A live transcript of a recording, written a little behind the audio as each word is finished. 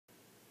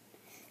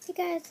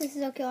Hey guys, this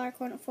is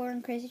OKLR4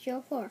 and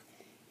Crazy04,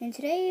 and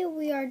today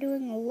we are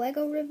doing a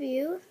Lego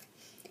review.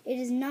 It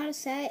is not a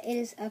set, it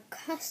is a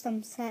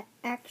custom set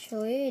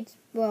actually.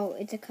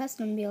 It's a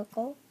custom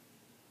vehicle.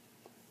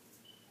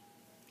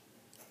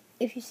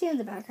 If you see in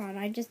the background,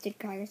 I just did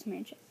Congress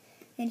Mansion.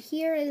 And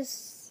here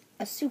is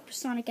a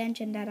supersonic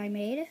engine that I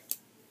made.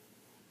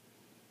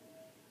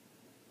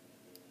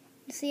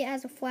 You see it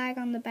has a flag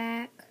on the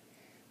back.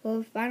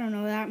 Well, I don't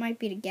know, that might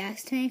be the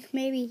gas tank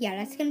maybe. Yeah,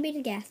 that's going to be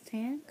the gas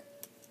tank.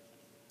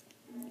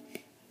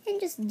 And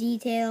just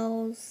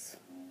details.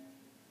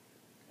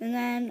 And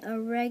then a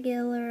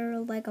regular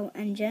Lego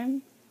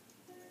engine.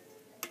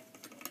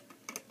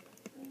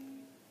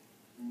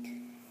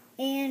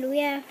 And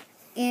yeah,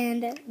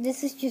 and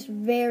this is just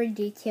very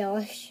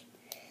detailed.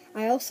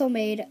 I also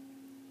made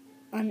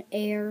an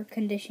air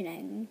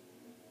conditioning.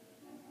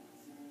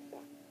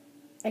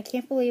 I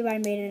can't believe I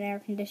made an air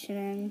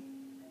conditioning.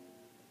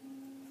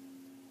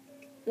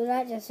 So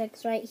that just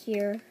sticks right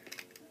here.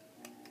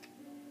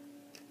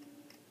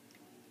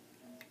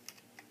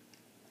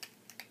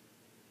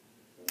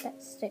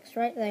 That sticks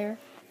right there.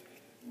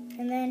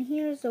 And then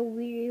here's a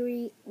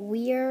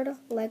weird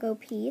Lego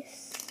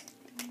piece.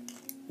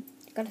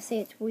 Gotta say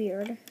it's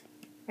weird.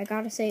 I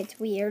gotta say it's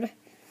weird.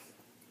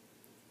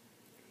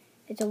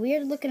 It's a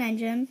weird looking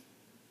engine.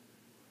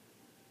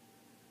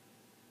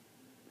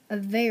 A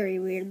very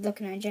weird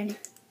looking engine,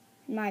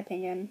 in my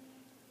opinion.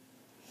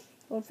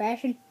 Old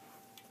fashioned.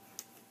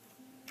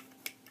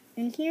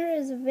 And here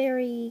is a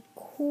very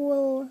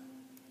cool,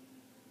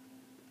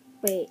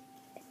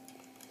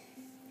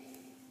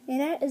 and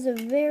that is a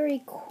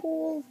very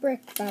cool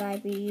brick that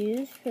I've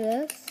used for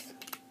this.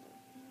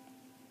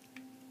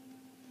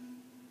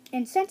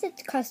 And since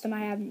it's custom, I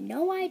have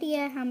no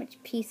idea how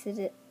much pieces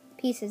it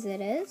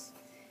is.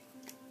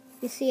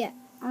 You see it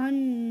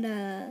on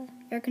the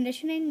air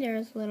conditioning,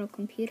 there's a little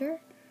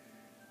computer.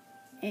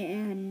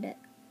 And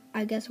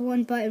I guess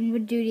one button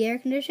would do the air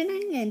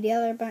conditioning, and the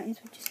other buttons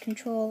would just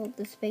control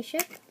the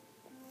spaceship.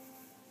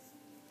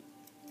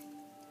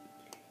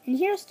 And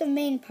here's the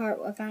main part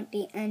about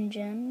the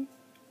engine.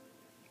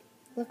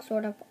 Looks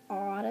sort of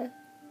odd.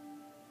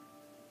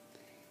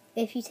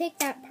 If you take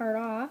that part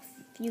off,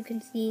 you can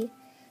see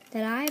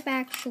that I've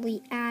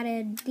actually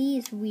added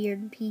these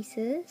weird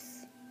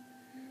pieces.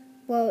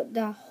 Well,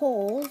 the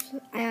holes,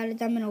 I added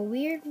them in a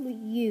weird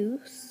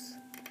use.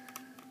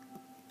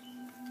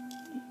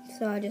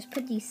 So I just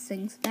put these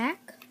things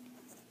back.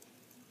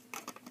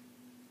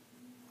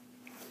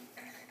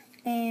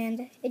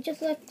 And it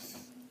just looks...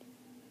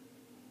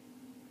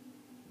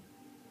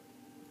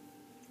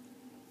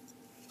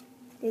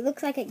 It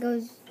looks like it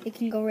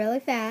can go really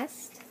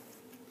fast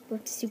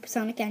with the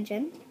supersonic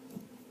engine.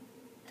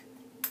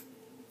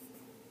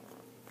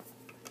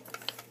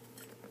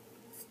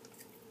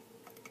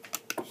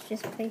 Let's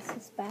just place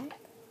this back.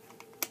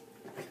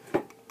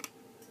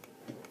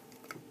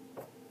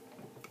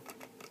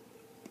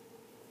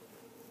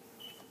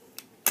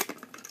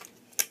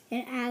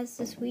 And it has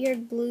this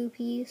weird blue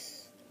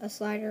piece, a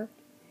slider.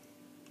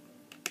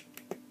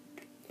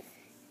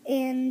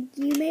 And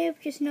you may have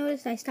just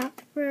noticed I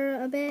stopped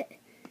for a bit.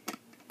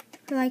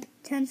 For like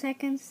 10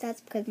 seconds.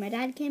 That's because my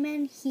dad came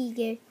in.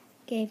 He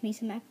gave me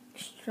some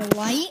extra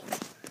light.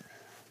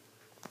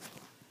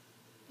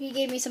 He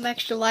gave me some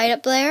extra light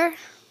up there.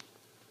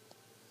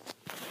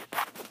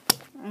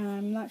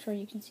 I'm not sure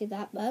you can see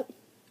that, but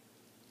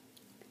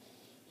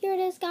here it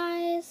is,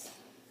 guys.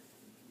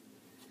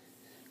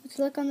 Let's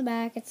look on the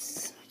back.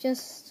 It's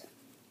just,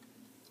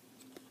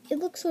 it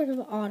looks sort of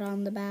odd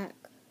on the back.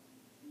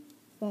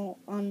 Well,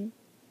 when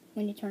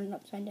you turn it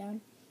upside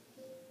down.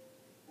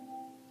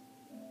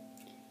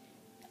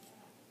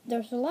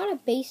 There's a lot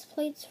of base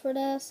plates for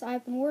this.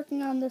 I've been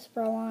working on this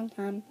for a long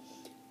time.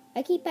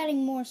 I keep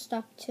adding more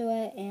stuff to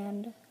it,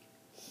 and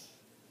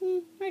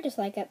I just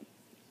like it.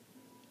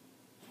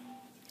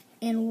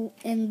 And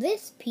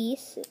this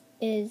piece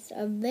is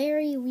a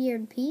very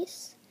weird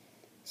piece.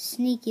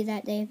 Sneaky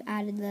that they've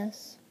added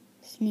this.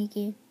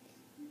 Sneaky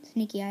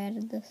I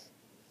added this.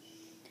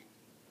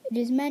 It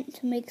is meant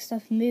to make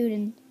stuff move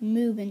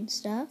and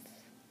stuff.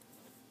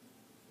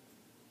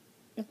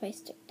 If I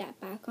stick that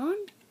back on.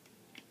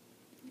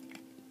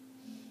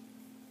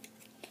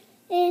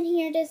 And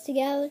here it is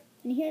together.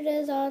 And here it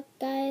is all,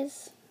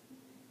 guys.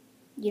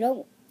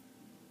 You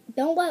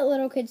don't let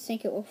little kids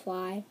think it will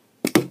fly.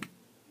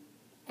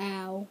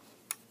 Ow.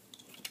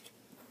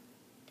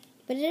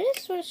 But it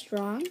is sort of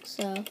strong,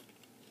 so.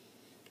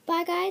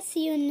 Bye guys,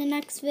 see you in the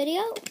next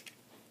video.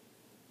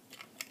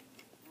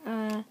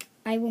 I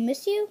will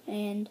miss you,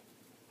 and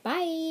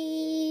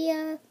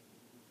bye.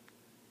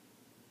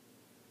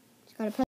 Just gotta